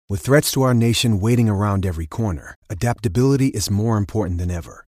With threats to our nation waiting around every corner, adaptability is more important than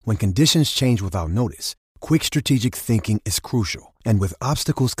ever. When conditions change without notice, quick strategic thinking is crucial. And with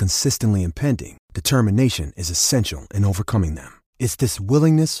obstacles consistently impending, determination is essential in overcoming them. It's this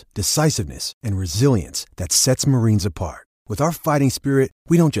willingness, decisiveness, and resilience that sets Marines apart. With our fighting spirit,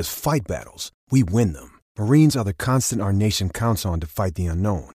 we don't just fight battles, we win them. Marines are the constant our nation counts on to fight the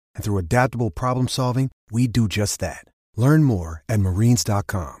unknown. And through adaptable problem solving, we do just that. Learn more at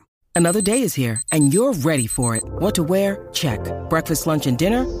marines.com. Another day is here, and you're ready for it. What to wear? Check. Breakfast, lunch, and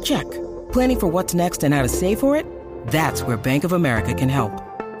dinner? Check. Planning for what's next and how to save for it? That's where Bank of America can help.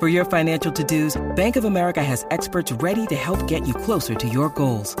 For your financial to-dos, Bank of America has experts ready to help get you closer to your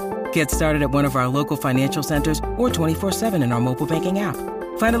goals. Get started at one of our local financial centers or 24/7 in our mobile banking app.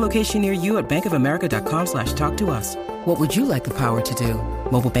 Find a location near you at bankofamerica.com/talktous. What would you like the power to do?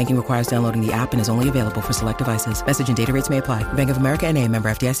 Mobile banking requires downloading the app and is only available for select devices. Message and data rates may apply. Bank of America N.A., member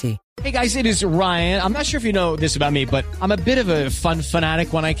FDIC. Hey guys, it is Ryan. I'm not sure if you know this about me, but I'm a bit of a fun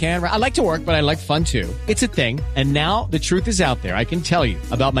fanatic when I can. I like to work, but I like fun too. It's a thing. And now the truth is out there. I can tell you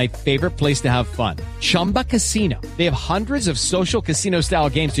about my favorite place to have fun. Chumba Casino. They have hundreds of social casino style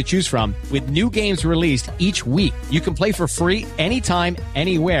games to choose from with new games released each week. You can play for free anytime,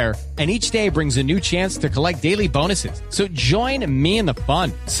 anywhere. And each day brings a new chance to collect daily bonuses. So join me in the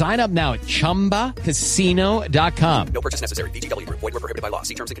fun. Sign up now at ChumbaCasino.com. No purchase necessary. VGW. Void where prohibited by law.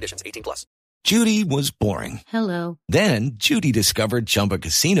 See terms and conditions. 18+. Judy was boring. Hello. Then Judy discovered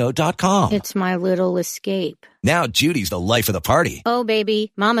ChumbaCasino.com. It's my little escape. Now Judy's the life of the party. Oh,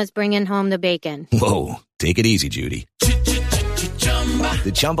 baby, mama's bringing home the bacon. Whoa, take it easy, Judy.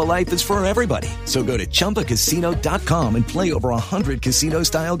 The Chumba life is for everybody. So go to ChumbaCasino.com and play over 100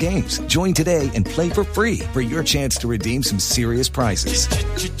 casino-style games. Join today and play for free for your chance to redeem some serious prizes.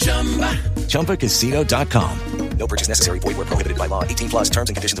 ChumbaCasino.com. No purchase necessary. Void where prohibited by law. 18+. Terms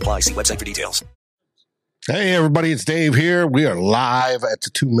and conditions apply. See website for details. Hey, everybody, it's Dave here. We are live at the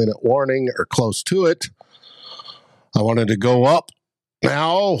 2-minute warning or close to it. I wanted to go up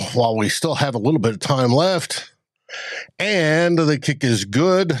now while we still have a little bit of time left. And the kick is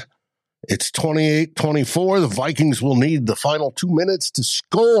good. It's 28-24. The Vikings will need the final 2 minutes to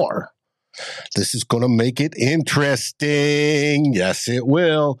score. This is going to make it interesting. Yes, it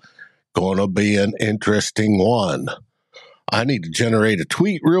will. Going to be an interesting one. I need to generate a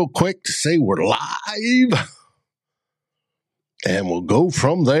tweet real quick to say we're live. And we'll go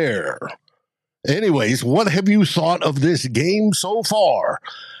from there. Anyways, what have you thought of this game so far?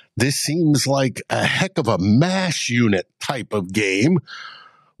 This seems like a heck of a mash unit type of game.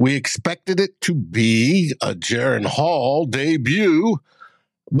 We expected it to be a Jaren Hall debut,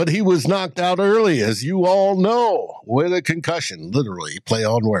 but he was knocked out early, as you all know, with a concussion, literally, play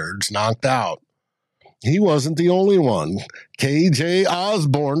on words, knocked out. He wasn't the only one. KJ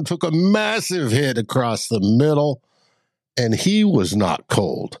Osborne took a massive hit across the middle, and he was not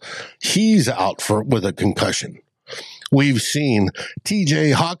cold. He's out with a concussion. We've seen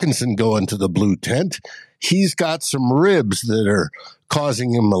TJ Hawkinson go into the blue tent. He's got some ribs that are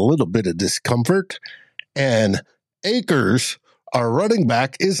causing him a little bit of discomfort. And Akers, our running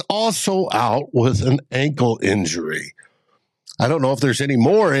back, is also out with an ankle injury. I don't know if there's any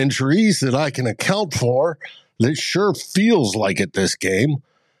more injuries that I can account for. This sure feels like it this game.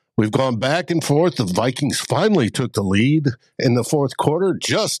 We've gone back and forth. The Vikings finally took the lead in the fourth quarter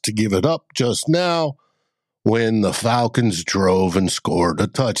just to give it up just now, when the Falcons drove and scored a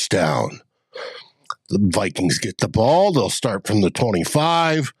touchdown. The Vikings get the ball. They'll start from the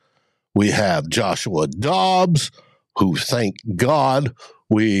 25. We have Joshua Dobbs, who, thank God,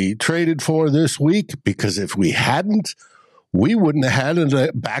 we traded for this week, because if we hadn't, we wouldn't have had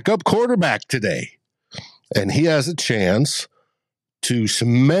a backup quarterback today. And he has a chance to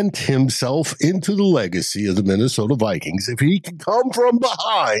cement himself into the legacy of the Minnesota Vikings if he can come from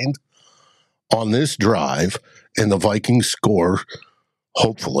behind on this drive and the Vikings score,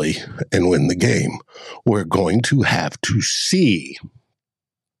 hopefully, and win the game. We're going to have to see.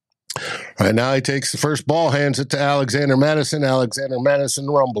 Right now, he takes the first ball, hands it to Alexander Madison. Alexander Madison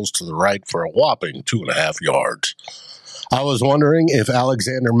rumbles to the right for a whopping 2.5 yards. I was wondering if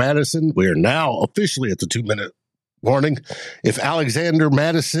Alexander Madison, we are now officially at the 2-minute warning, if Alexander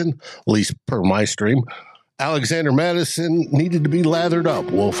Madison, at least per my stream, Alexander Madison needed to be lathered up.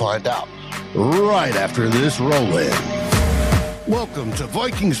 We'll find out right after this roll-in. Welcome to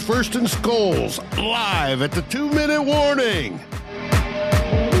Vikings First and Skulls, live at the 2-minute warning.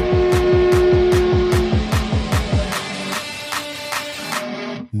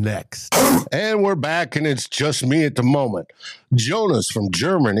 next. And we're back, and it's just me at the moment. Jonas from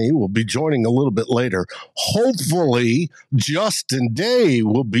Germany will be joining a little bit later. Hopefully, Justin Day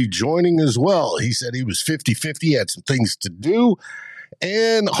will be joining as well. He said he was 50-50, had some things to do.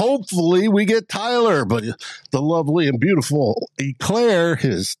 And hopefully we get Tyler, but the lovely and beautiful Eclair,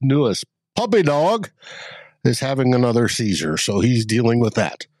 his newest puppy dog, is having another seizure, so he's dealing with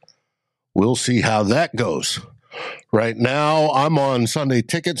that. We'll see how that goes. Right now, I'm on Sunday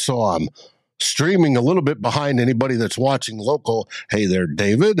Ticket, so I'm streaming a little bit behind anybody that's watching local. Hey there,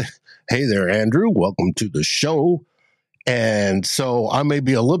 David. Hey there, Andrew. Welcome to the show. And so I may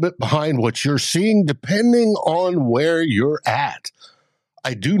be a little bit behind what you're seeing, depending on where you're at.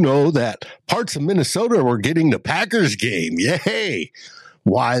 I do know that parts of Minnesota were getting the Packers game. Yay!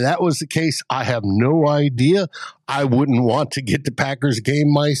 Why that was the case, I have no idea. I wouldn't want to get the Packers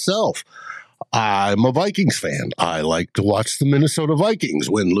game myself. I'm a Vikings fan. I like to watch the Minnesota Vikings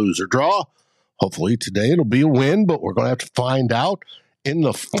win, lose, or draw. Hopefully today it'll be a win, but we're going to have to find out in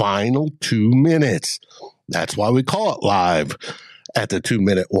the final 2 minutes. That's why we call it live at the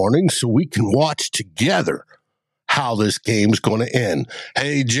 2-minute warning, so we can watch together how this game's going to end.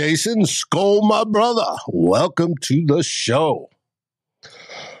 Hey, Jason, Skull, my brother, welcome to the show.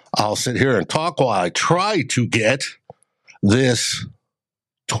 I'll sit here and talk while I try to get this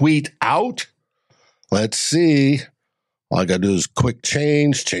tweet out. Let's see. All I got to do is quick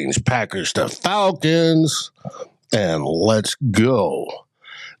change Packers to Falcons, and let's go.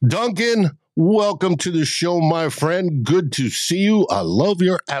 Duncan, welcome to the show, my friend. Good to see you. I love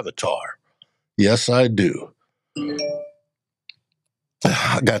your avatar. Yes, I do.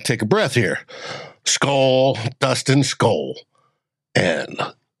 I got to take a breath here. Skull, Dustin, Skull. And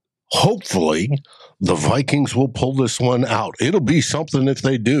hopefully the Vikings will pull this one out. It'll be something if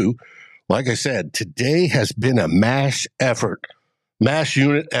they do. Like I said, today has been a mass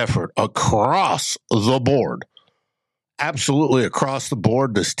unit effort across the board. Absolutely across the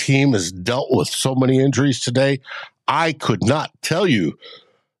board. This team has dealt with so many injuries today. I could not tell you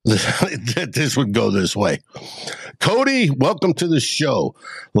that this would go this way. Cody, welcome to the show.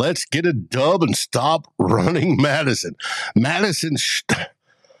 Let's get a dub and stop running Madison.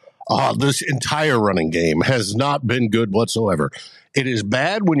 This entire running game has not been good whatsoever. It is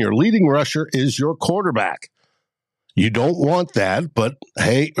bad when your leading rusher is your quarterback. You don't want that, but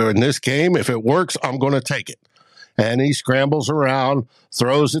hey, in this game, if it works, I'm going to take it. And he scrambles around,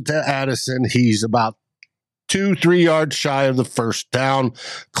 throws it to Addison. He's about 2-3 yards shy of the first down.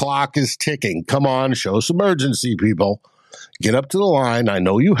 Clock is ticking. Come on, show some urgency, people. Get up to the line. I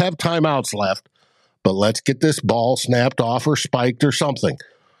know you have timeouts left, but let's get this ball snapped off or spiked or something.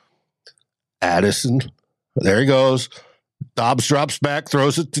 Addison, there he goes. Dobbs drops back,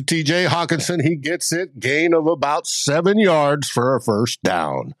 throws it to TJ Hawkinson. He gets it. Gain of about 7 yards for a first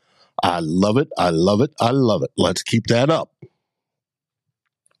down. I love it. I love it. I love it. Let's keep that up.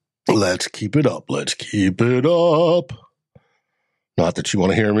 Let's keep it up. Let's keep it up. Not that you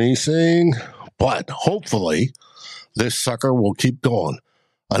want to hear me sing, but hopefully this sucker will keep going.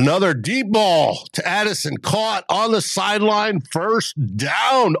 Another deep ball to Addison, caught on the sideline, first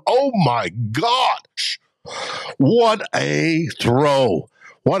down. Oh my gosh. What a throw.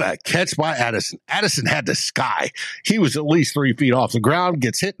 What a catch by Addison. Addison had the sky. He was at least 3 feet off the ground,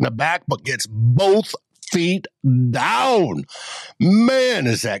 gets hit in the back, but gets both feet down. Man,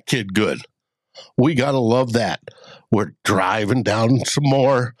 is that kid good. We got to love that. We're driving down some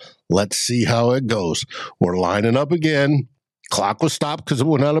more. Let's see how it goes. We're lining up again. Clock was stopped because it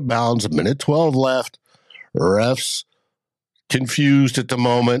went out of bounds. 1:12 left. Refs confused at the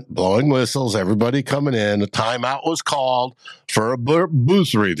moment, blowing whistles, everybody coming in. A timeout was called for a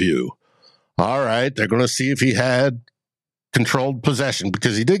booth review. All right, they're going to see if he had controlled possession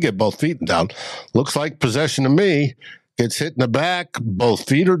because he did get both feet down. Looks like possession to me. Gets hit in the back, both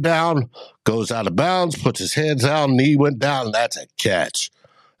feet are down, goes out of bounds, puts his hands down, knee went down. That's a catch.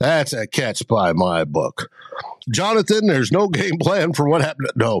 That's a catch by my book. Jonathan, there's no game plan for what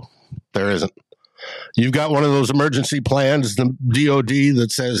happened. No, there isn't. You've got one of those emergency plans, the DOD,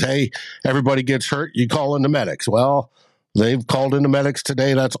 that says, hey, everybody gets hurt, you call in the medics. Well, they've called in the medics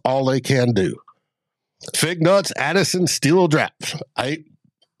today. That's all they can do. Fig nuts, Addison, steal draft.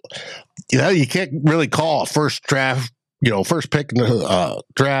 You can't really call a first draft, first pick in the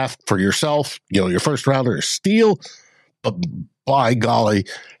draft for yourself. Your first rounder is steal. But by golly,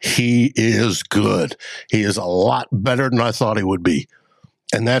 he is good. He is a lot better than I thought he would be.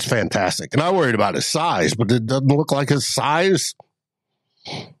 And that's fantastic. And I worried about his size, but it doesn't look like his size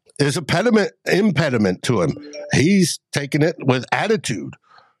is an impediment to him. He's taking it with attitude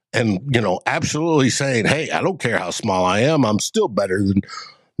and, absolutely saying, hey, I don't care how small I am. I'm still better than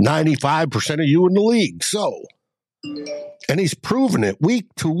 95% of you in the league. So, and he's proven it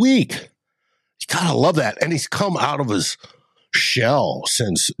week to week. You gotta love that. And he's come out of his shell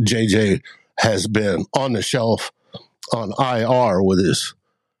since JJ has been on the shelf on IR with his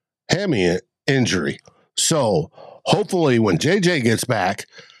hammy injury. So hopefully when JJ gets back,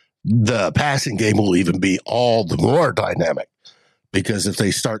 the passing game will even be all the more dynamic, because if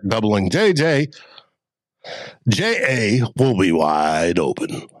they start doubling JJ, JA will be wide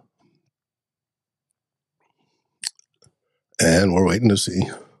open. And we're waiting to see.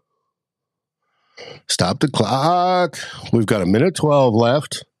 Stop the clock. We've got 1:12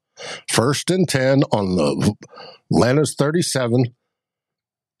 left. 1st and 10 on the Atlanta's 37.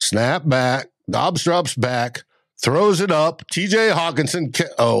 Snap back. Dobbs drops back. Throws it up. TJ Hawkinson.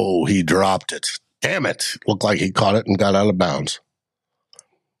 He dropped it. Damn it. Looked like he caught it and got out of bounds.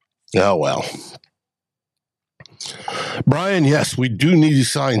 Oh, well. Brian, yes, we do need to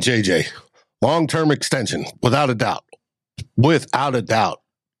sign JJ. Long-term extension, without a doubt. Without a doubt.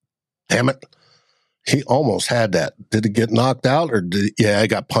 Damn it. He almost had that. Did it get knocked out? I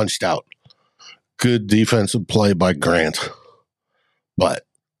got punched out. Good defensive play by Grant. But,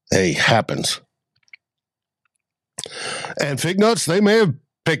 hey, happens. And Fig Nuts, they may have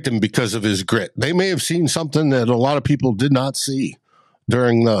picked him because of his grit. They may have seen something that a lot of people did not see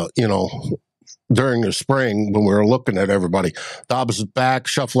during the spring when we were looking at everybody. Dobbs is back,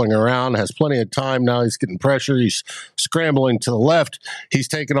 shuffling around, has plenty of time now. He's getting pressure. He's scrambling to the left. He's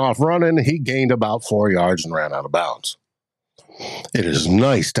taking off running. He gained about 4 yards and ran out of bounds. It is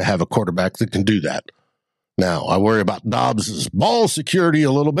nice to have a quarterback that can do that. Now, I worry about Dobbs' ball security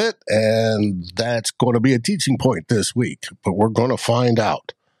a little bit, and that's going to be a teaching point this week, but we're going to find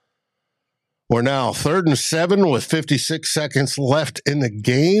out. We're now 3rd and 7 with 56 seconds left in the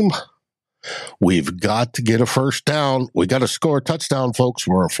game. We've got to get a first down. We got to score a touchdown, folks.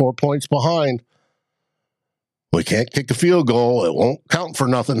 We're 4 points behind. We can't kick a field goal. It won't count for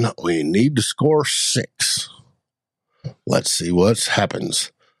nothing. We need to score 6. Let's see what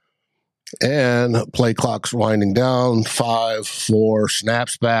happens. And play clock's winding down. 5, 4,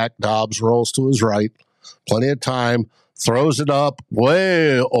 snaps back. Dobbs rolls to his right. Plenty of time. Throws it up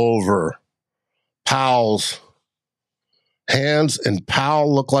way over Powell's hands, and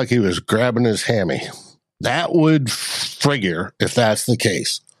Powell looked like he was grabbing his hammy. That would figure if that's the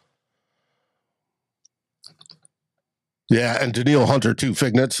case. Yeah, and Danielle Hunter too,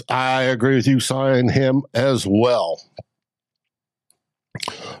 Fignets. I agree with you. Sign him as well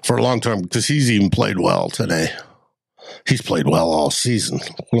for long term, because he's even played well today. He's played well all season.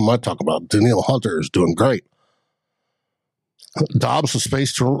 What am I talking about? Danielle Hunter is doing great. Dobbs with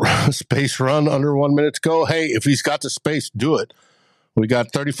space run under 1 minute to go. Hey, if he's got the space, do it. We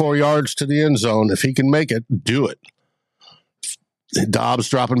got 34 yards to the end zone. If he can make it, do it. Dobbs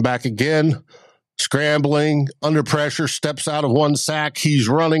dropping back again, scrambling, under pressure, steps out of 1 sack. He's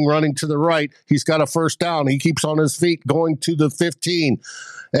running to the right. He's got a first down. He keeps on his feet going to the 15,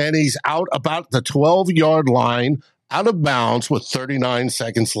 and he's out about the 12-yard line, out of bounds with 39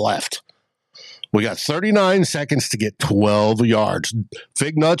 seconds left. We got 39 seconds to get 12 yards.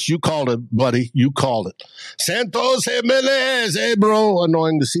 Fig Nuts, you called it, buddy. You called it. Santos Jimenez, hey, bro.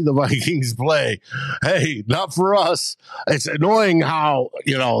 Annoying to see the Vikings play. Hey, not for us. It's annoying how,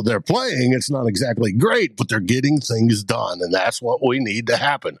 they're playing. It's not exactly great, but they're getting things done, and that's what we need to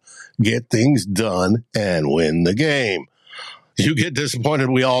happen. Get things done and win the game. You get disappointed.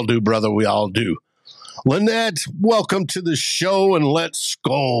 We all do, brother. We all do. Lynette, welcome to the show, and let's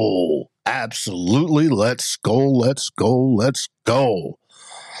go. Absolutely. Let's go.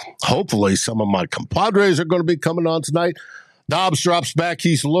 Hopefully some of my compadres are going to be coming on tonight. Dobbs drops back.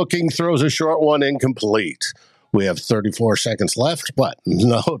 He's looking, throws a short one, incomplete. We have 34 seconds left, but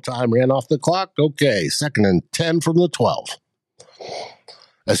no time ran off the clock. Okay, 2nd and 10 from the 12.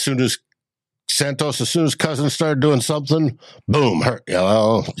 As soon as Cousins started doing something, boom, hurt.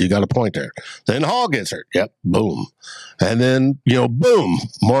 Well, you got a point there. Then Hall gets hurt. Yep, boom. And then, boom,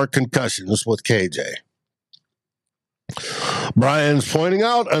 more concussions with KJ. Brian's pointing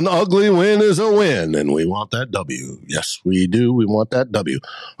out an ugly win is a win, and we want that W. Yes, we do. We want that W.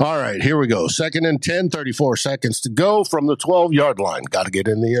 All right, here we go. 2nd and 10, 34 seconds to go from the 12-yard line. Got to get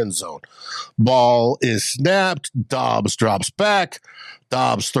in the end zone. Ball is snapped. Dobbs drops back.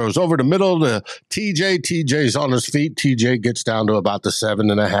 Dobbs throws over the middle to TJ. TJ's on his feet. TJ gets down to about the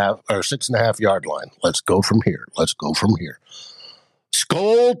 6.5 yard line. Let's go from here.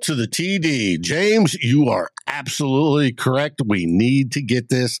 Skull to the TD. James, you are absolutely correct. We need to get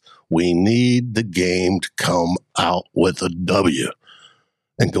this. We need the game to come out with a W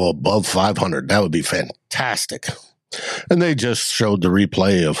and go above 500. That would be fantastic. And they just showed the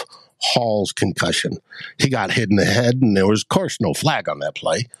replay of Hall's concussion. He got hit in the head, and there was, of course, no flag on that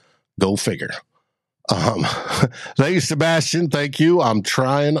play. Go figure. Thank you, Sebastian. Thank you. I'm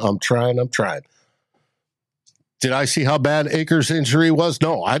trying. Did I see how bad Akers' injury was?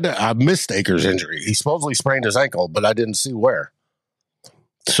 No, I missed Akers' injury. He supposedly sprained his ankle, but I didn't see where.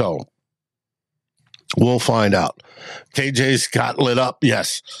 So we'll find out. KJ's got lit up,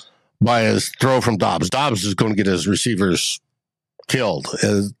 yes, by his throw from Dobbs. Dobbs is going to get his receivers killed.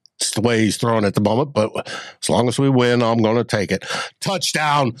 It's the way he's throwing at the moment, but as long as we win, I'm going to take it.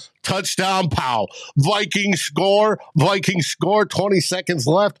 Touchdown, Powell. Vikings score, 20 seconds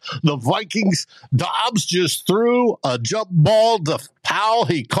left. The Vikings, Dobbs just threw a jump ball to Powell.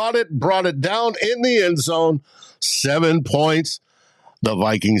 He caught it, brought it down in the end zone. 7 points. The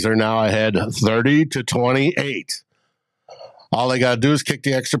Vikings are now ahead 30-28. All they got to do is kick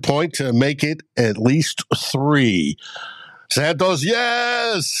the extra point to make it at least 3. Santos,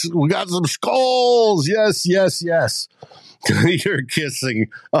 yes, we got some skulls. Yes. You're kissing.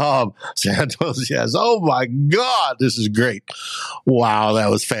 Santos, yes. Oh, my God, this is great. Wow, that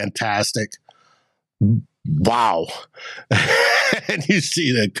was fantastic. Wow. And you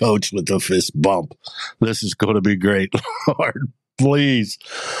see the coach with the fist bump. This is going to be great. Lord, please.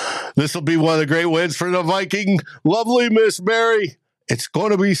 This will be one of the great wins for the Viking. Lovely Miss Mary. It's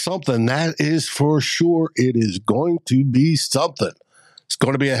going to be something. That is for sure. It is going to be something. It's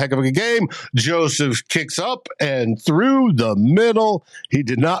going to be a heck of a game. Joseph kicks up and through the middle. He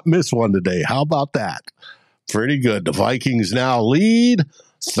did not miss one today. How about that? Pretty good. The Vikings now lead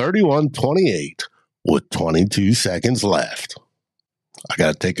 31-28 with 22 seconds left. I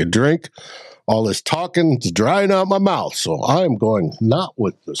got to take a drink. All this talking is drying out my mouth, so I'm going not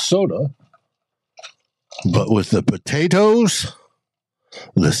with the soda, but with the potatoes,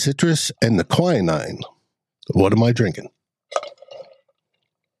 the citrus, and the quinine. What am I drinking?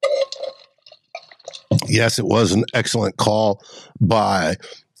 Yes, it was an excellent call by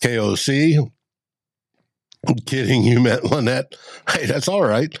KOC. I'm kidding, you meant Lynette. Hey, that's all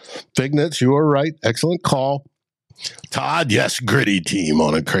right. Fignets, you were right. Excellent call. Todd, yes, gritty team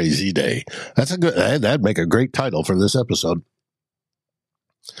on a crazy day. That's a good, that'd make a great title for this episode.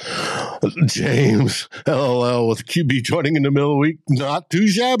 James, LOL, with QB joining in the middle of the week. Not too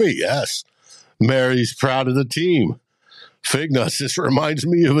shabby, yes. Mary's proud of the team. Fignuts, this reminds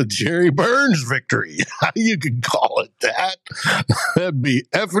me of a Jerry Burns victory. You could call it that. That'd be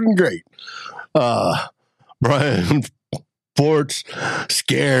effing great. Brian Forts,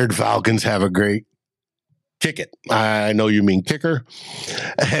 scared Falcons have a great kick it. I know you mean kicker.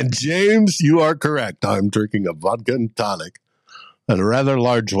 And James, you are correct. I'm drinking a vodka and tonic, and a rather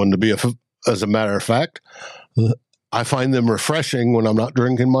large one to be, as a matter of fact. I find them refreshing when I'm not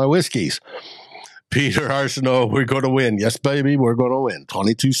drinking my whiskeys. Peter Arsenault, we're going to win. Yes, baby, we're going to win.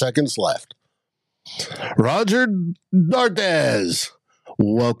 22 seconds left. Roger Dartez,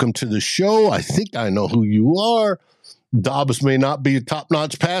 welcome to the show. I think I know who you are. Dobbs may not be a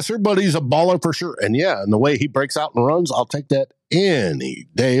top-notch passer, but he's a baller for sure. And yeah, and the way he breaks out and runs, I'll take that any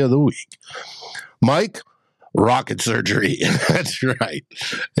day of the week. Mike, rocket surgery. That's right.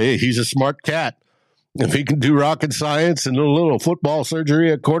 Hey, he's a smart cat. If he can do rocket science and a little football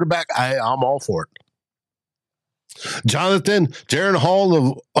surgery at quarterback, I'm all for it. Jonathan, Jaren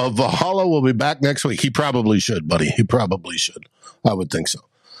Hall of Valhalla will be back next week. He probably should, buddy. He probably should. I would think so.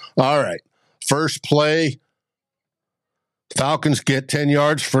 All right. First play. Falcons get 10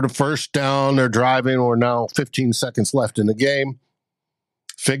 yards for the first down. They're driving. We're now 15 seconds left in the game.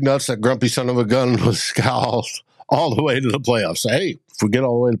 Fignuts, that grumpy son of a gun, was scowled all the way to the playoffs. Hey, if we get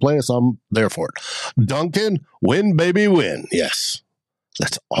all the way to playoffs, I'm there for it. Duncan, win, baby, win. Yes.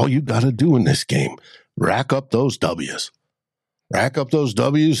 That's all you got to do in this game. Rack up those W's. Rack up those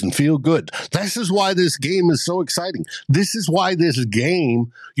W's and feel good. This is why this game is so exciting. This is why this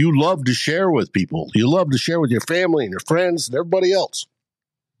game you love to share with people. You love to share with your family and your friends and everybody else.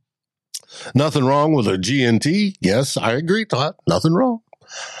 Nothing wrong with a G&T. Yes, I agree, Todd. Nothing wrong.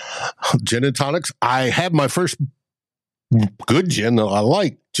 Gin and tonics. I had my first good gin that I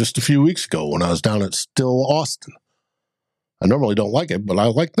liked just a few weeks ago when I was down at Still Austin. I normally don't like it, but I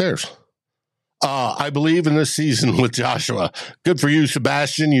like theirs. I believe in this season with Joshua. Good for you,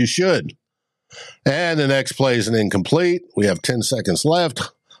 Sebastian. You should. And the next play is an incomplete. We have 10 seconds left.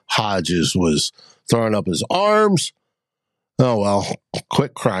 Hodges was throwing up his arms. Oh, well,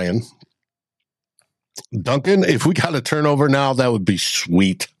 quit crying. Duncan, if we got a turnover now, that would be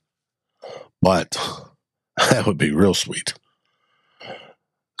sweet. But that would be real sweet.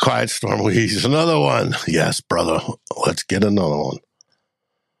 Quiet Storm Weeze, another one. Yes, brother. Let's get another one.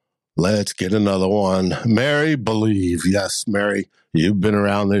 Let's get another one. Mary, believe. Yes, Mary, you've been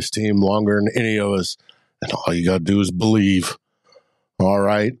around this team longer than any of us, and all you got to do is believe. All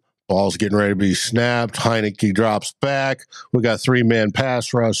right. Ball's getting ready to be snapped. Heineke drops back. We got 3-man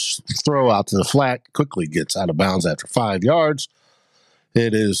pass rush. Throw out to the flat. Quickly gets out of bounds after 5 yards.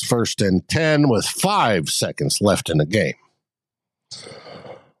 It is 1st and 10 with 5 seconds left in the game.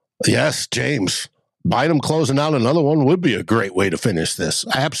 Yes, James. Bynum closing out another one would be a great way to finish this.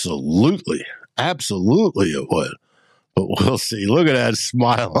 Absolutely. Absolutely it would. But we'll see. Look at that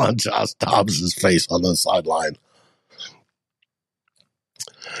smile on Josh Dobbs' face on the sideline.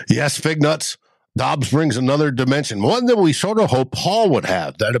 Yes, Fig Nuts. Dobbs brings another dimension, one that we sort of hope Paul would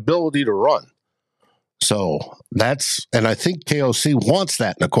have, that ability to run. So and I think KOC wants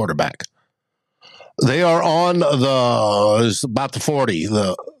that in a quarterback. They are on it's about the 40,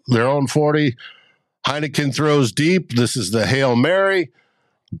 their own 40. Heineken throws deep. This is the Hail Mary.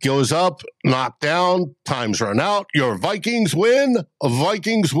 Goes up, knocked down. Time's run out. Your Vikings win.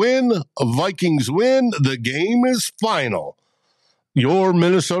 Vikings win. Vikings win. The game is final. Your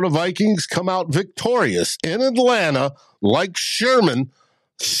Minnesota Vikings come out victorious in Atlanta like Sherman,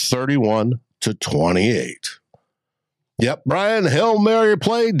 31-28. Yep, Brian, Hail Mary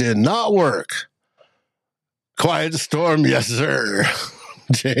play did not work. Quiet storm, yes, sir.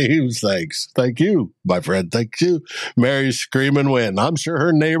 James, thanks. Thank you, my friend. Thank you. Mary's screaming win. I'm sure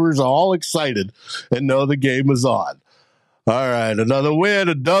her neighbors are all excited and know the game is on. All right, another win,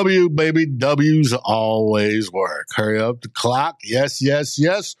 a W, baby. W's always work. Hurry up the clock. Yes, yes,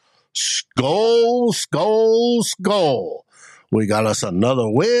 yes. Skol, skol, skol. We got us another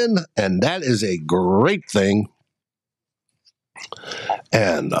win, and that is a great thing.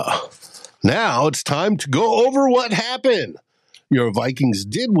 And now it's time to go over what happened. Your Vikings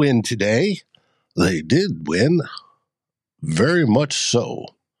did win today. They did win. Very much so.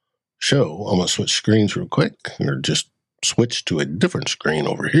 I'm going to switch screens real quick, or just switch to a different screen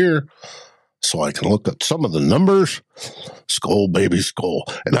over here so I can look at some of the numbers. Skol, baby, skol.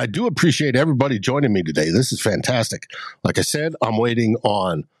 And I do appreciate everybody joining me today. This is fantastic. Like I said, I'm waiting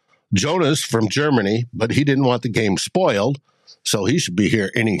on Jonas from Germany, but he didn't want the game spoiled, so he should be here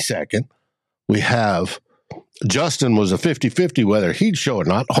any second. We have Justin was a 50-50 whether he'd show or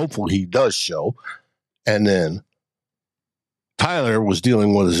not. Hopefully he does show. And then Tyler was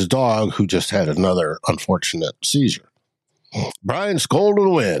dealing with his dog who just had another unfortunate seizure. Brian Skol to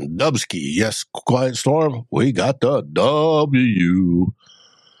win. Dubsky, yes, Quiet Storm. We got the W.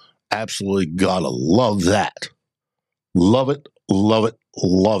 Absolutely gotta love that. Love it, love it,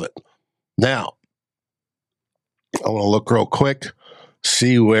 love it. Now, I want to look real quick,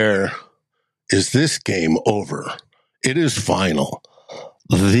 see where is this game over. It is final.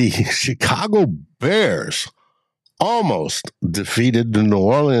 The Chicago Bears almost defeated the New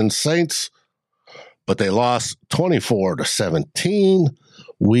Orleans Saints, but they lost 24-17.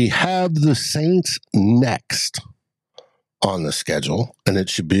 We have the Saints next on the schedule, and it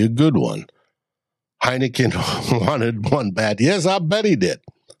should be a good one. Heineken wanted one bad. Yes, I bet he did.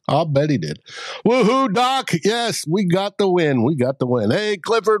 Woohoo, Doc. Yes, we got the win. Hey,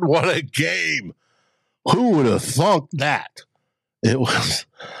 Clifford, what a game. Who would have thunk that? It was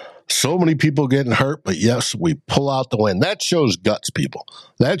so many people getting hurt, but yes, we pull out the win. That shows guts, people.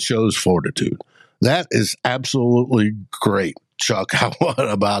 That shows fortitude. That is absolutely great, Chuck. What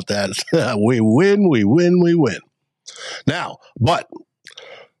about that? We win. Now, but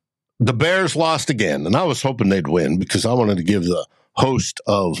the Bears lost again, and I was hoping they'd win because I wanted to give the host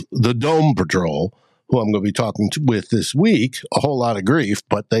of the Dome Patrol, who I'm going to be talking with this week, a whole lot of grief,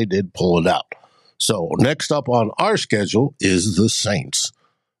 but they did pull it out. So next up on our schedule is the Saints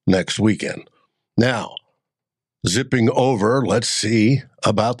next weekend. Now, zipping over, let's see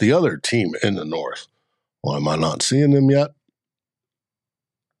about the other team in the North. Why am I not seeing them yet?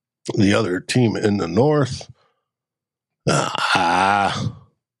 The other team in the North.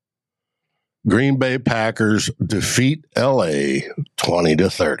 Green Bay Packers defeat LA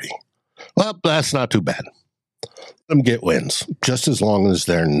 20-30. Well, that's not too bad. Let them get wins, just as long as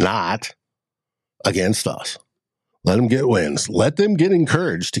they're not against us. Let them get wins. Let them get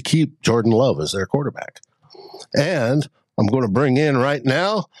encouraged to keep Jordan Love as their quarterback. And I'm going to bring in right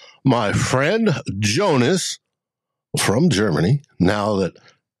now my friend Jonas from Germany, now that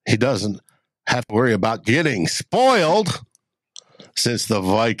he doesn't have to worry about getting spoiled since the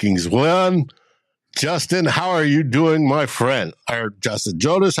Vikings won. Justin, how are you doing, my friend? Or Justin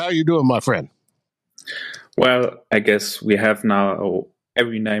Jonas, how are you doing, my friend? Well, I guess we have now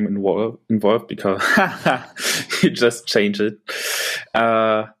every name involved because you just changed it.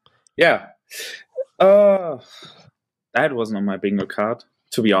 That wasn't on my bingo card.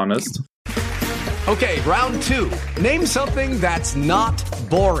 to be honest. Okay, round 2. Name something that's not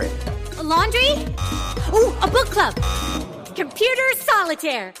boring. A laundry? Ooh, a book club. Computer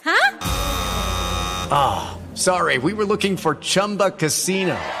solitaire, huh? Sorry, we were looking for Chumba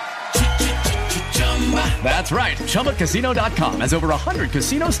Casino. That's right. ChumbaCasino.com has over 100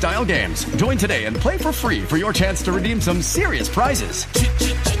 casino-style games. Join today and play for free for your chance to redeem some serious prizes.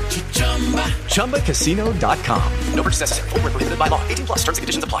 ChumbaCasino.com. No purchase necessary. Void where prohibited by law. 18 plus terms and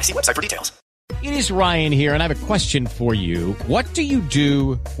conditions apply. See website for details. It is Ryan here, and I have a question for you. What do you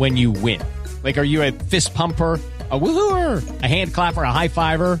do when you win? Like, are you a fist pumper, a woohooer, a hand clapper, a high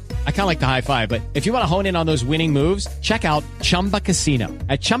fiver? I kind of like the high five, but if you want to hone in on those winning moves, check out Chumba Casino.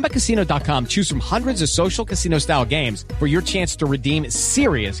 At ChumbaCasino.com, choose from hundreds of social casino-style games for your chance to redeem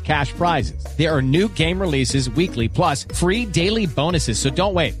serious cash prizes. There are new game releases weekly, plus free daily bonuses. So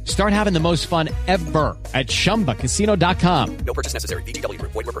don't wait. Start having the most fun ever at ChumbaCasino.com. No purchase necessary. VGW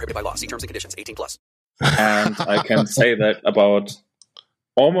Group. Void where prohibited by law. See terms and conditions. 18 plus. And I can say that about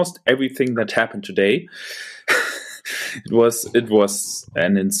almost everything that happened today. It was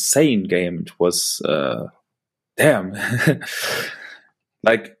an insane game. It was damn.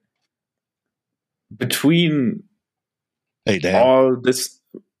 Like between all this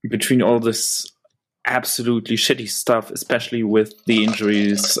absolutely shitty stuff, especially with the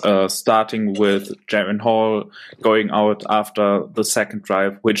injuries, starting with Jaren Hall going out after the second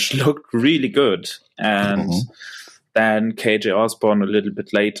drive, which looked really good, and then KJ Osborne a little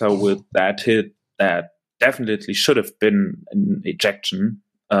bit later with that hit that definitely should have been an ejection.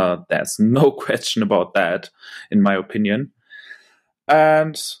 There's no question about that, in my opinion.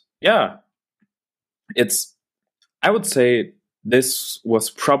 And yeah, I would say this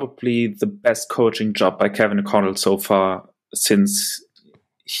was probably the best coaching job by Kevin O'Connell so far since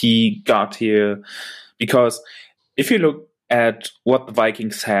he got here. Because if you look at what the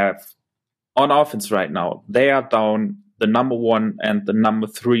Vikings have on offense right now, they are down the number 1 and the number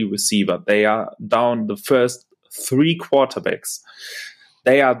 3 receiver. They are down the first 3 quarterbacks.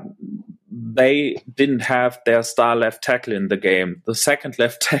 They didn't have their star left tackle in the game. The second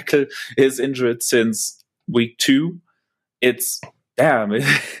left tackle is injured since week 2. It's damn.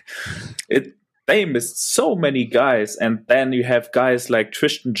 They missed so many guys, and then you have guys like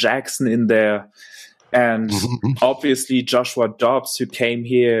Tristan Jackson in there, and obviously Joshua Dobbs, who came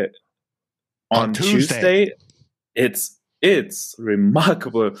here on Tuesday. It's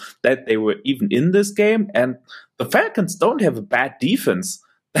remarkable that they were even in this game, and the Falcons don't have a bad defense.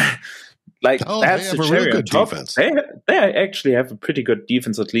 That's they have a really good defense. They actually have a pretty good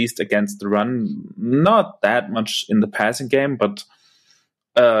defense, at least against the run. Not that much in the passing game, but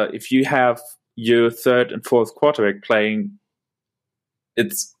if you have your third and fourth quarterback playing,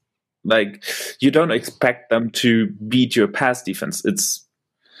 it's like you don't expect them to beat your pass defense. It's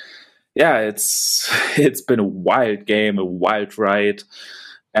been a wild game, a wild ride,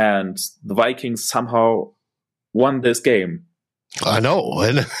 and the Vikings somehow won this game. I know,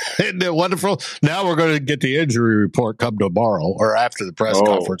 and isn't it wonderful? Now we're going to get the injury report come tomorrow or after the press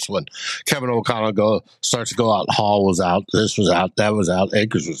conference when Kevin O'Connell starts to go out. Hall was out, this was out, that was out,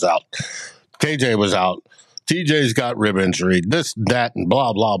 Akers was out, KJ was out, TJ's got rib injury, this, that, and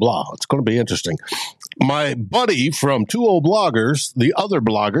blah, blah, blah. It's going to be interesting. My buddy from Two Old Bloggers, the other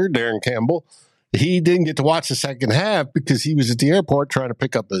blogger, Darren Campbell, he didn't get to watch the second half because he was at the airport trying to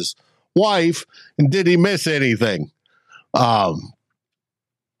pick up his wife. And did he miss anything? Darren,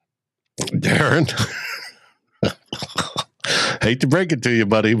 hate to break it to you,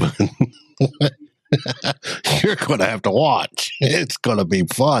 buddy, but you're going to have to watch. It's going to be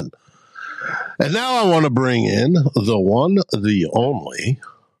fun. And now I want to bring in the one, the only,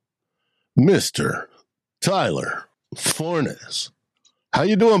 Mr. Tyler Fornes. How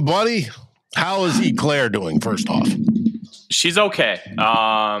you doing, buddy? How is Eclair doing, first off? She's okay.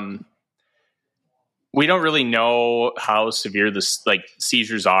 We don't really know how severe this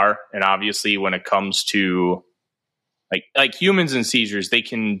seizures are, and obviously when it comes to like humans and seizures, they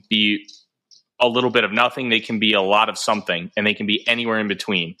can be a little bit of nothing, they can be a lot of something, and they can be anywhere in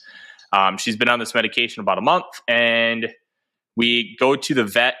between. She's been on this medication about a month, and we go to the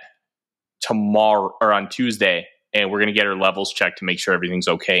vet tomorrow or on Tuesday, and we're going to get her levels checked to make sure everything's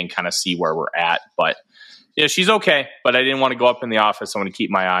okay and kind of see where we're at. But yeah, she's okay, but I didn't want to go up in the office. I want to keep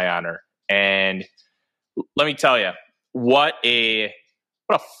my eye on her. And let me tell you, what a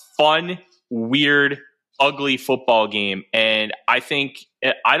fun, weird, ugly football game. And I think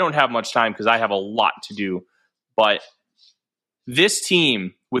I don't have much time because I have a lot to do. But this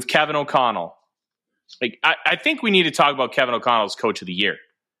team with Kevin O'Connell, I think we need to talk about Kevin O'Connell as coach of the year.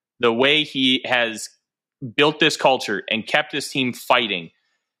 The way he has built this culture and kept this team fighting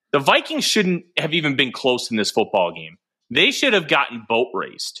The Vikings shouldn't have even been close in this football game. They should have gotten boat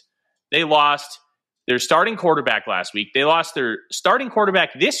raced. They lost their starting quarterback last week. They lost their starting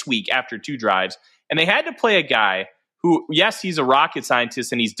quarterback this week after 2 drives. And they had to play a guy who, yes, he's a rocket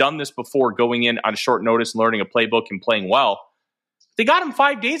scientist and he's done this before, going in on short notice and learning a playbook and playing well. They got him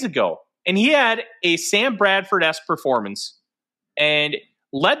 5 days ago. And he had a Sam Bradford-esque performance and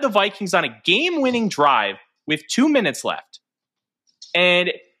led the Vikings on a game-winning drive with 2 minutes left.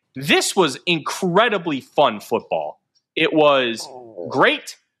 And this was incredibly fun football. It was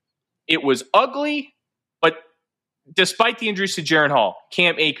great. It was ugly. But despite the injuries to Jaren Hall,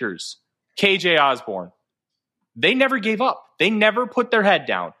 Cam Akers, KJ Osborne, they never gave up. They never put their head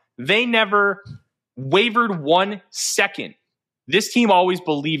down. They never wavered 1 second. This team always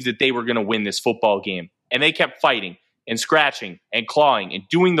believed that they were going to win this football game. And they kept fighting and scratching and clawing and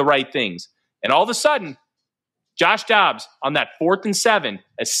doing the right things. And all of a sudden, Josh Dobbs on that 4th and 7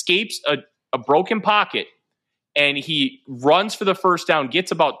 escapes a broken pocket, and he runs for the first down,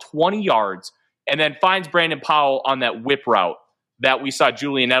 gets about 20 yards, and then finds Brandon Powell on that whip route that we saw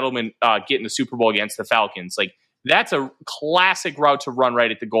Julian Edelman get in the Super Bowl against the Falcons. Like, that's a classic route to run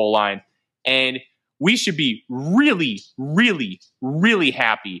right at the goal line. And we should be really, really, really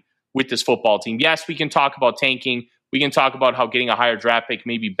happy with this football team. Yes, we can talk about tanking. We can talk about how getting a higher draft pick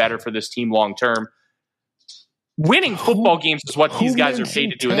may be better for this team long term. Winning football games is what these guys are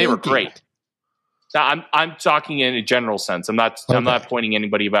paid to do, and they were great. Now, I'm talking in a general sense. I'm not pointing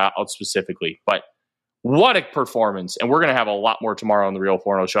anybody out specifically, but what a performance! And we're going to have a lot more tomorrow on the Real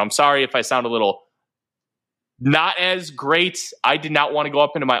Forno Show. I'm sorry if I sound a little not as great. I did not want to go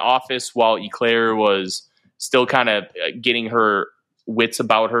up into my office while Eclair was still kind of getting her wits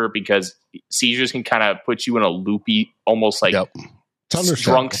about her, because seizures can kind of put you in a loopy, almost like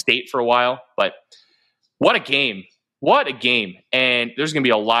drunk state for a while. But what a game. What a game. And there's going to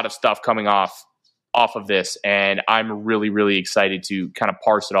be a lot of stuff coming off of this. And I'm really, really excited to kind of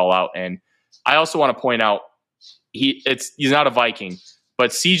parse it all out. And I also want to point out, he's not a Viking,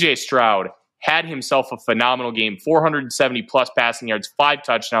 but CJ Stroud had himself a phenomenal game. 470 plus passing yards, 5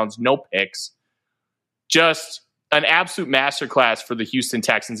 touchdowns, no picks. Just an absolute masterclass for the Houston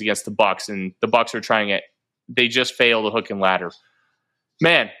Texans against the Bucs. And the Bucs are trying it. They just failed the hook and ladder.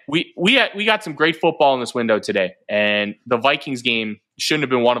 Man, we got some great football in this window today, and the Vikings game shouldn't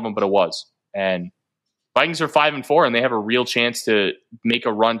have been one of them, but it was. And Vikings are 5-4, and they have a real chance to make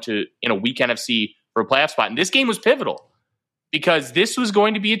a run in a weak NFC for a playoff spot. And this game was pivotal, because this was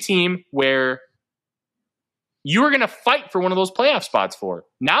going to be a team where you were going to fight for one of those playoff spots for it.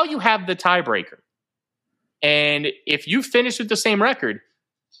 Now you have the tiebreaker, and if you finish with the same record,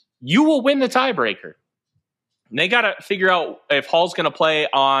 you will win the tiebreaker. And they got to figure out if Hall's going to play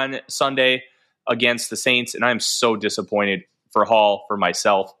on Sunday against the Saints. And I'm so disappointed for Hall, for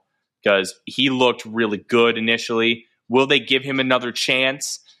myself, because he looked really good initially. Will they give him another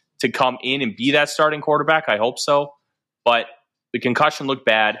chance to come in and be that starting quarterback? I hope so. But the concussion looked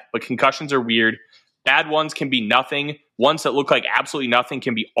bad. But concussions are weird. Bad ones can be nothing. Ones that look like absolutely nothing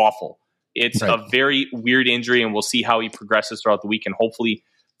can be awful. It's a very weird injury, and we'll see how he progresses throughout the week. And hopefully,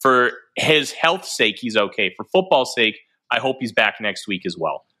 for his health's sake, he's okay. For football's sake, I hope he's back next week as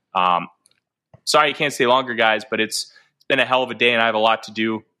well. Sorry I can't stay longer, guys, but it's been a hell of a day, and I have a lot to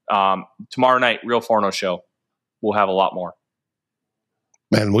do. Tomorrow night, Real Forno Show. We'll have a lot more.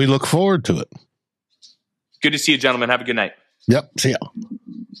 And we look forward to it. Good to see you, gentlemen. Have a good night. Yep, see ya.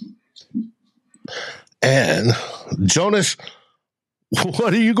 And, Jonas,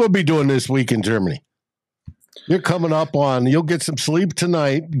 what are you going to be doing this week in Germany? You're coming up on, you'll get some sleep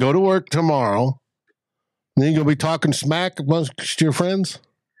tonight, go to work tomorrow, and then you're going to be talking smack amongst your friends?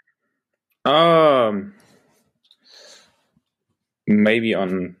 Maybe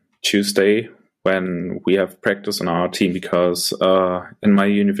on Tuesday when we have practice on our team, because in my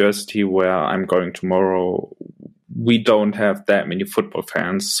university where I'm going tomorrow, we don't have that many football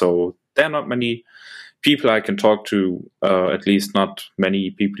fans, so there are not many people I can talk to, at least not many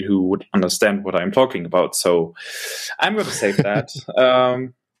people who would understand what I'm talking about. So I'm going to save that.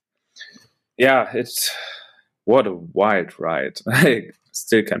 It's what a wild ride. I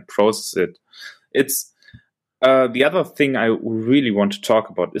still can't process it. It's the other thing I really want to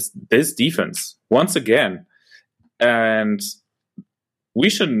talk about is this defense once again. And we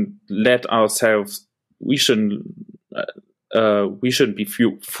shouldn't let ourselves, we shouldn't be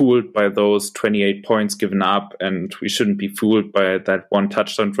fooled by those 28 points given up, and we shouldn't be fooled by that one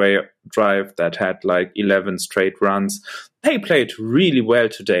touchdown drive that had like 11 straight runs. They played really well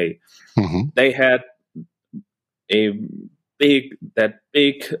today. Mm-hmm. They had a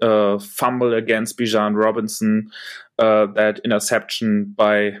big fumble against Bijan Robinson, that interception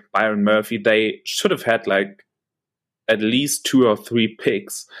by Byron Murphy, they should have had like at least 2 or 3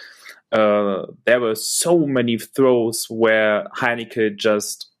 picks. There were so many throws where Heineke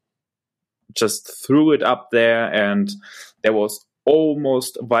just threw it up there, and there was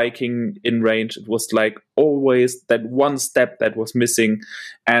almost a Viking in range. It was like always that one step that was missing,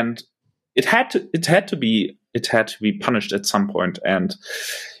 and it had to be punished at some point. And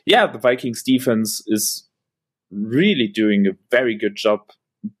yeah, the Vikings defense is really doing a very good job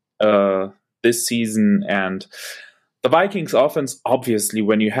this season. And the Vikings offense, obviously,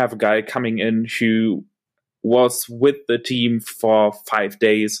 when you have a guy coming in who was with the team for 5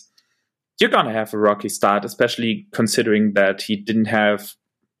 days, you're going to have a rocky start, especially considering that he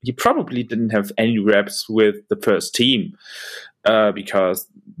probably didn't have any reps with the first team because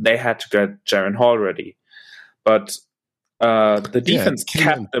they had to get Jaren Hall ready. But the defense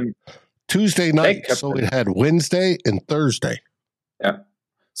kept them Tuesday night, so it had Wednesday and Thursday. Yeah.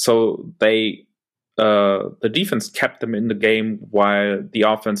 So the defense kept them in the game while the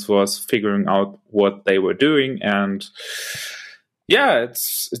offense was figuring out what they were doing. And yeah,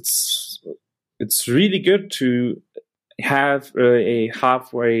 it's really good to have a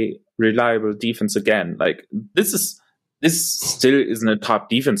halfway reliable defense again. Like this still isn't a top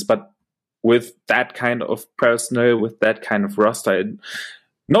defense, but with that kind of personnel, with that kind of roster,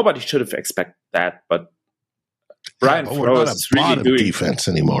 nobody should have expected that. But Brian Flores is really doing defense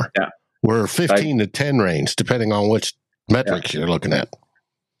anymore. Yeah, we're 15 to 10 range, depending on which metrics you're looking at.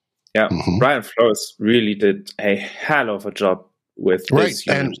 Yeah, Brian Flores really did a hell of a job with this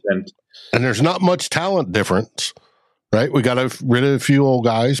unit. And there's not much talent difference, right? We got rid of a few old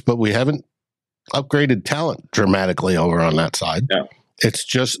guys, but we haven't upgraded talent dramatically over on that side. Yeah. It's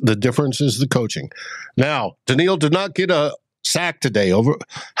just the difference is the coaching. Now, Daniil did not get a sack today.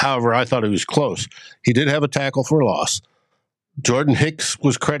 However, I thought he was close. He did have a tackle for a loss. Jordan Hicks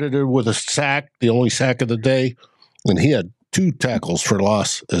was credited with a sack, the only sack of the day, and he had 2 tackles for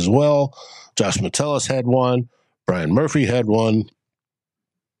loss as well. Josh Metellus had 1. Brian Murphy had 1.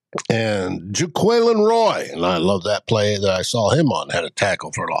 And Jaquelin Roy, and I love that play that I saw him on, had a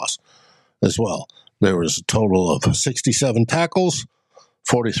tackle for loss as well. There was a total of 67 tackles,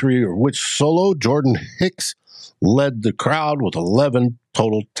 43 of which solo. Jordan Hicks led the crowd with 11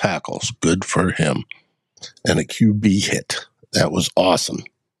 total tackles. Good for him. And a QB hit. That was awesome.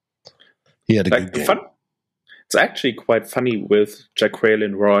 He had a good game. It's actually quite funny with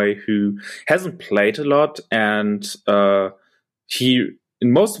Jaquelin Roy, who hasn't played a lot, and in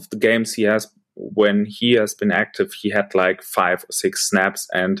most of the games when he has been active, he had like 5 or 6 snaps,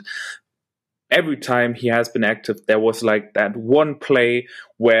 and every time he has been active, there was like that one play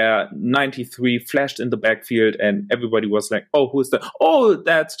where 93 flashed in the backfield, and everybody was like, "Oh, who's that? Oh,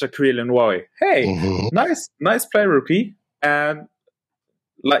 that's Jaquelin Roy. Hey, nice play, rookie." And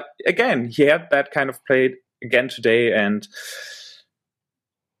like again, he had that kind of play again today, and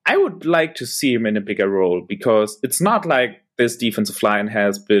I would like to see him in a bigger role, because it's not like this defensive line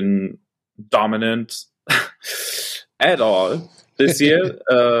has been dominant at all this year.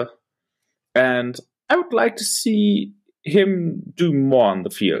 And I would like to see him do more on the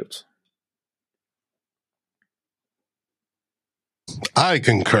field. I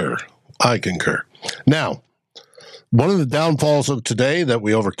concur. Now, one of the downfalls of today that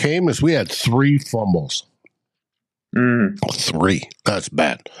we overcame is we had 3 fumbles. 3. That's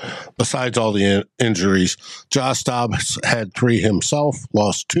bad. Besides all the injuries, Josh Dobbs had 3 himself,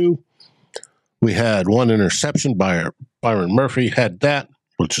 lost 2. We had 1 interception by Byron Murphy, had that,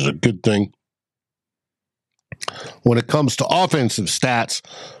 which is a good thing. When it comes to offensive stats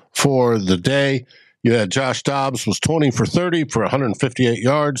for the day, you had Josh Dobbs was 20 for 30 for 158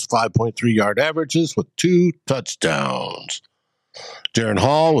 yards, 5.3 yard averages with 2 touchdowns. Jaren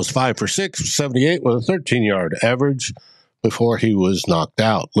Hall was 5 for 6, 78 with a 13-yard average before he was knocked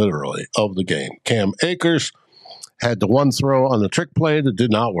out, literally, of the game. Cam Akers had the 1 throw on the trick play that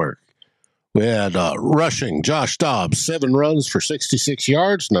did not work. We had rushing Josh Dobbs, 7 runs for 66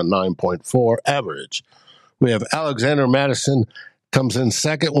 yards and a 9.4 average. We have Alexander Madison comes in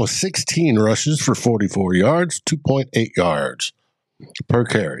second with 16 rushes for 44 yards, 2.8 yards per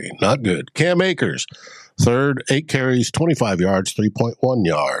carry. Not good. Cam Akers, third, 8 carries, 25 yards, 3.1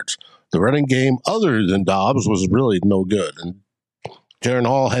 yards. The running game, other than Dobbs, was really no good. And Jaren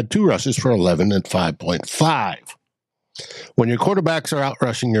Hall had 2 rushes for 11 and 5.5. When your quarterbacks are out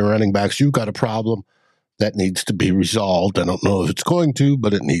rushing your running backs, you've got a problem that needs to be resolved. I don't know if it's going to,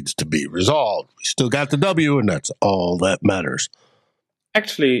 but it needs to be resolved. We still got the W, and that's all that matters.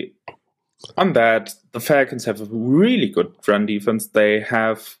 Actually, On that, the Falcons have a really good run defense. They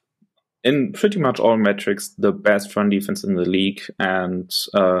have, in pretty much all metrics, the best run defense in the league. And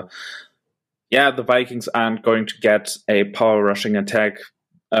the Vikings aren't going to get a power rushing attack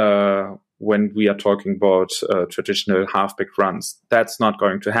when we are talking about traditional halfback runs. That's not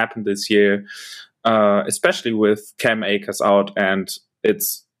going to happen this year, especially with Cam Akers out. And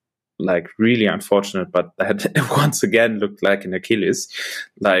it's like really unfortunate, but that once again looked like an Achilles.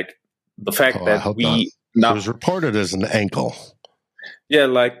 Like the fact that it was reported as an ankle. Yeah,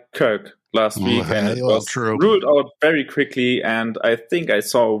 like Kirk last week, and it was ruled out very quickly. And I think I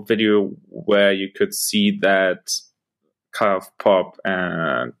saw a video where you could see that calf pop,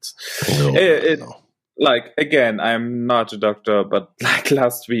 and like, again, I'm not a doctor, but like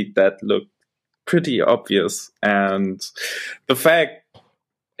last week, that looked pretty obvious. And the fact,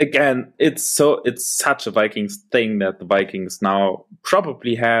 again, it's such a Vikings thing that the Vikings now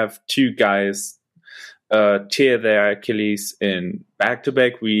probably have two guys tear their Achilles in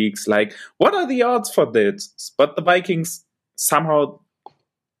back-to-back weeks. Like, what are the odds for this? But the Vikings, somehow,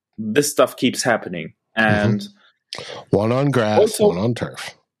 this stuff keeps happening. And one on grass, one on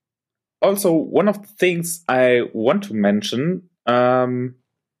turf. Also, one of the things I want to mention,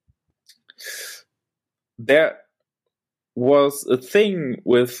 there was a thing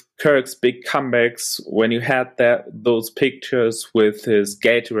with Kirk's big comebacks when you had those pictures with his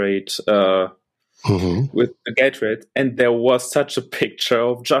Gatorade, with the Gatorade, and there was such a picture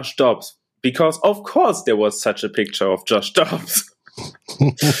of Josh Dobbs, because of course there was such a picture of Josh Dobbs.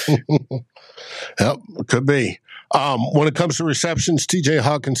 Yep, could be. When it comes to receptions, TJ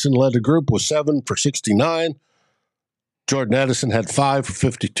Hawkinson led the group with 7 for 69. Jordan Addison had 5 for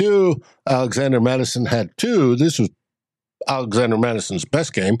 52. Alexander Madison had 2. This was Alexander Madison's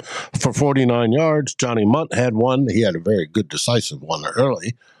best game for 49 yards. Johnny Munt had 1. He had a very good decisive one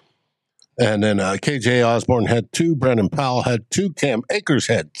early. And then KJ Osborne had 2. Brandon Powell had 2. Cam Akers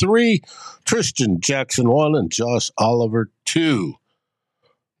had 3. Tristan Jackson 1. And Josh Oliver 2.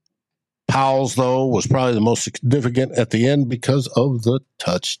 Powell's, though, was probably the most significant at the end because of the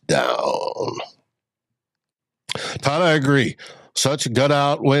touchdown. Todd, I agree. Such a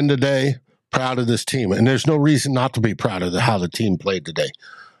gut-out win today. Proud of this team. And there's no reason not to be proud of how the team played today.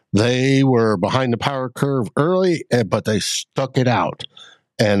 They were behind the power curve early, but they stuck it out.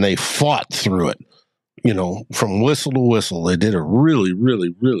 And they fought through it, from whistle to whistle. They did a really,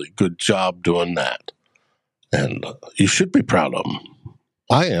 really, really good job doing that. And you should be proud of them.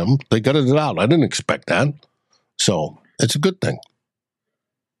 I am. They got it out. I didn't expect that. So it's a good thing.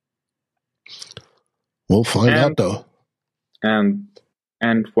 We'll find out, though. And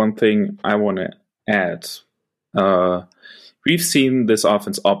one thing I want to add. We've seen this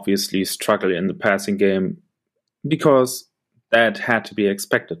offense obviously struggle in the passing game because that had to be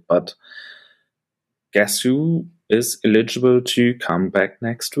expected. But guess who is eligible to come back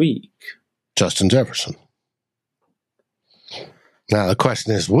next week? Justin Jefferson. Now, the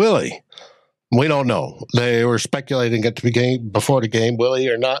question is, will he? We don't know. They were speculating at the beginning, before the game, will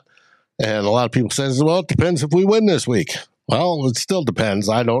he or not? And a lot of people says, well, it depends if we win this week. Well, it still depends.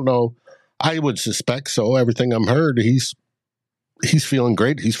 I don't know. I would suspect so. Everything I've heard, he's feeling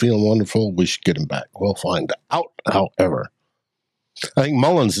great. He's feeling wonderful. We should get him back. We'll find out, however. I think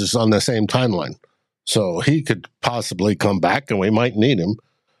Mullins is on the same timeline. So he could possibly come back, and we might need him,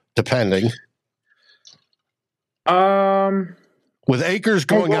 depending. With Akers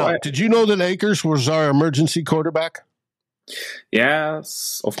going out, did you know that Akers was our emergency quarterback?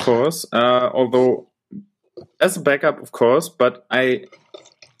 Yes, of course. Although as a backup, of course, but I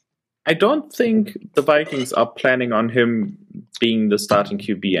don't think the Vikings are planning on him being the starting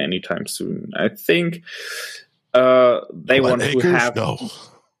QB anytime soon. I think they want Akers? To have.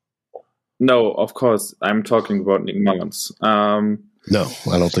 No, of course. I'm talking about Nick Mullins. No,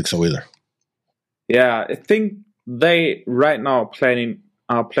 I don't think so either. Yeah, I think they right now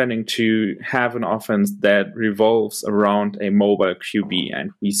are planning to have an offense that revolves around a mobile QB,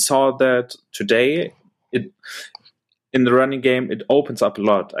 and we saw that today. In the running game, it opens up a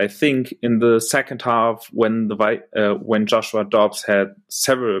lot. I think in the second half, when Joshua Dobbs had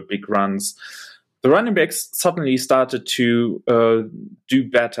several big runs, the running backs suddenly started to do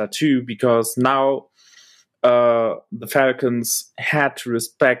better too, because now the Falcons had to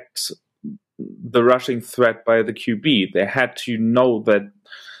respect the rushing threat by the QB. They had to know that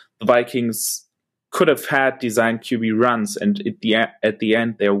the Vikings could have had designed QB runs, and at the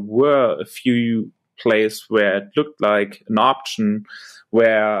end there were a few plays where it looked like an option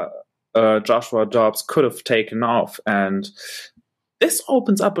where Joshua Dobbs could have taken off, and this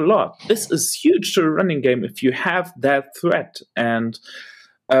opens up a lot. This is huge to a running game if you have that threat, and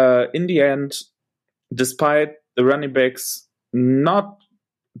In the end, despite the running backs not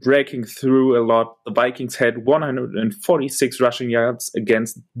breaking through a lot, the Vikings had 146 rushing yards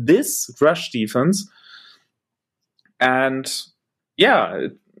against this rush defense. And yeah,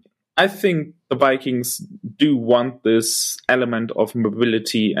 I think the Vikings do want this element of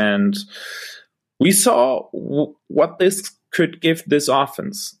mobility, and we saw what this could give this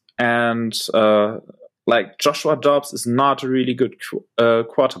offense. And like Joshua Dobbs is not a really good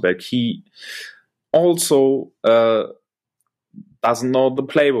quarterback. He also doesn't know the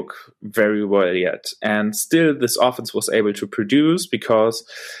playbook very well yet. And still this offense was able to produce because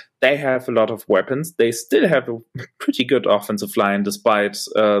they have a lot of weapons. They still have a pretty good offensive line despite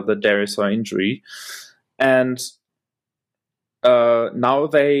the Darius injury. And now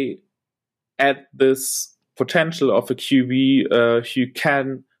they add this potential of a QB who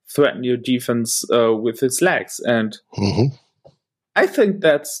can threaten your defense with his legs. And I think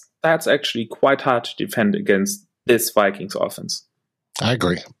that's actually quite hard to defend against this Vikings offense. I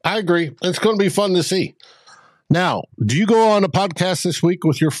agree. It's going to be fun to see. Now, do you go on a podcast this week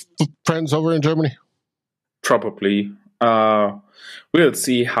with your friends over in Germany? Probably. We'll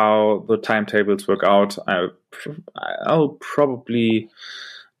see how the timetables work out. I'll probably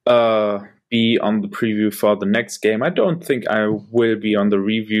be on the preview for the next game. I don't think I will be on the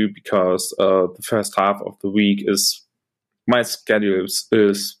review because the first half of the week my schedule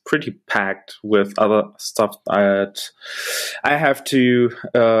is pretty packed with other stuff that I have to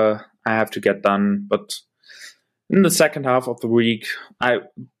get done. But in the second half of the week,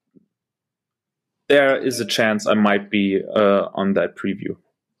 there is a chance I might be on that preview.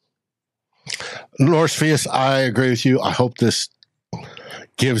 Norsefius, I agree with you. I hope this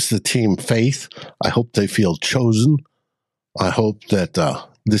gives the team faith. I hope they feel chosen. I hope that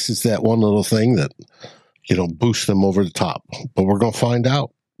this is that one little thing that boosts them over the top. But we're going to find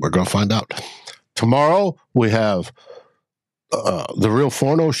out. Tomorrow we have the Real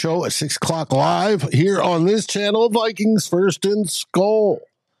Forno Show at 6 o'clock live here on this channel, Vikings First and Skull.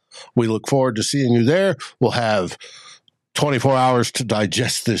 We look forward to seeing you there. We'll have 24 hours to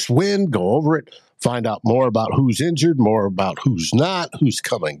digest this win, go over it, find out more about who's injured, more about who's not, who's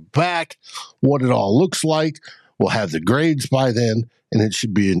coming back, what it all looks like. We'll have the grades by then, and it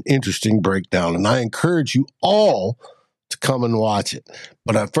should be an interesting breakdown. And I encourage you all to come and watch it.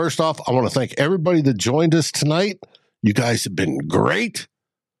 But first off, I want to thank everybody that joined us tonight. You guys have been great.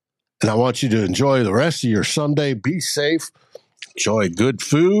 And I want you to enjoy the rest of your Sunday. Be safe. Enjoy good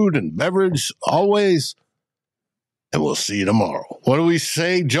food and beverage always. And we'll see you tomorrow. What do we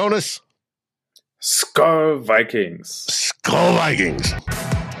say, Jonas? Skull Vikings. Skull Vikings.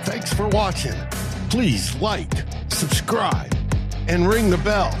 Thanks for watching. Please like, subscribe, and ring the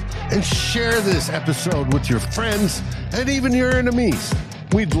bell. And share this episode with your friends and even your enemies.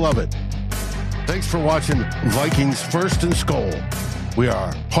 We'd love it. Thanks for watching Vikings First and Skull. We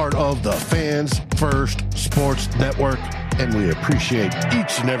are part of the Fans First Sports Network, and we appreciate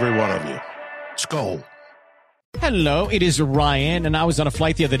each and every one of you. Skull. Hello, it is Ryan, and I was on a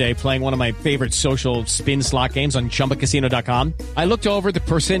flight the other day playing one of my favorite social spin slot games on ChumbaCasino.com. I looked over the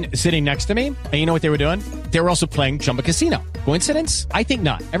person sitting next to me, and you know what they were doing? They were also playing Chumba Casino. Coincidence? I think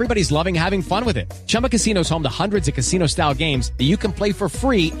not. Everybody's loving having fun with it. Chumba Casino is home to hundreds of casino-style games that you can play for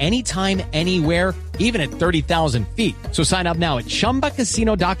free anytime, anywhere, even at 30,000 feet. So sign up now at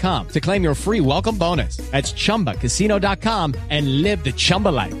ChumbaCasino.com to claim your free welcome bonus. That's ChumbaCasino.com and live the Chumba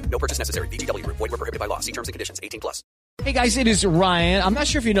life. No purchase necessary. VGW. Void were prohibited by law. See terms and conditions. 18+. Hey guys, it is Ryan. I'm not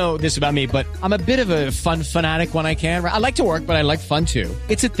sure if you know this about me, but I'm a bit of a fun fanatic when I can. I like to work, but I like fun too.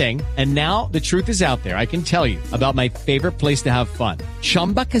 It's a thing. And now the truth is out there. I can tell you about my favorite place to have fun.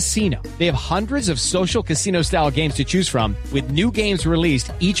 Chumba Casino. They have hundreds of social casino style games to choose from with new games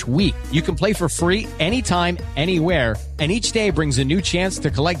released each week. You can play for free anytime, anywhere. And each day brings a new chance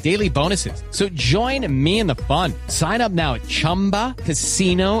to collect daily bonuses. So join me in the fun. Sign up now at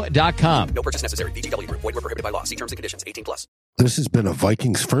ChumbaCasino.com. No purchase necessary. VGW. Void were prohibited by law. See terms and conditions. 18+. This has been a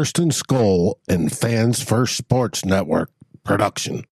Vikings First and Skull and Fans First Sports Network production.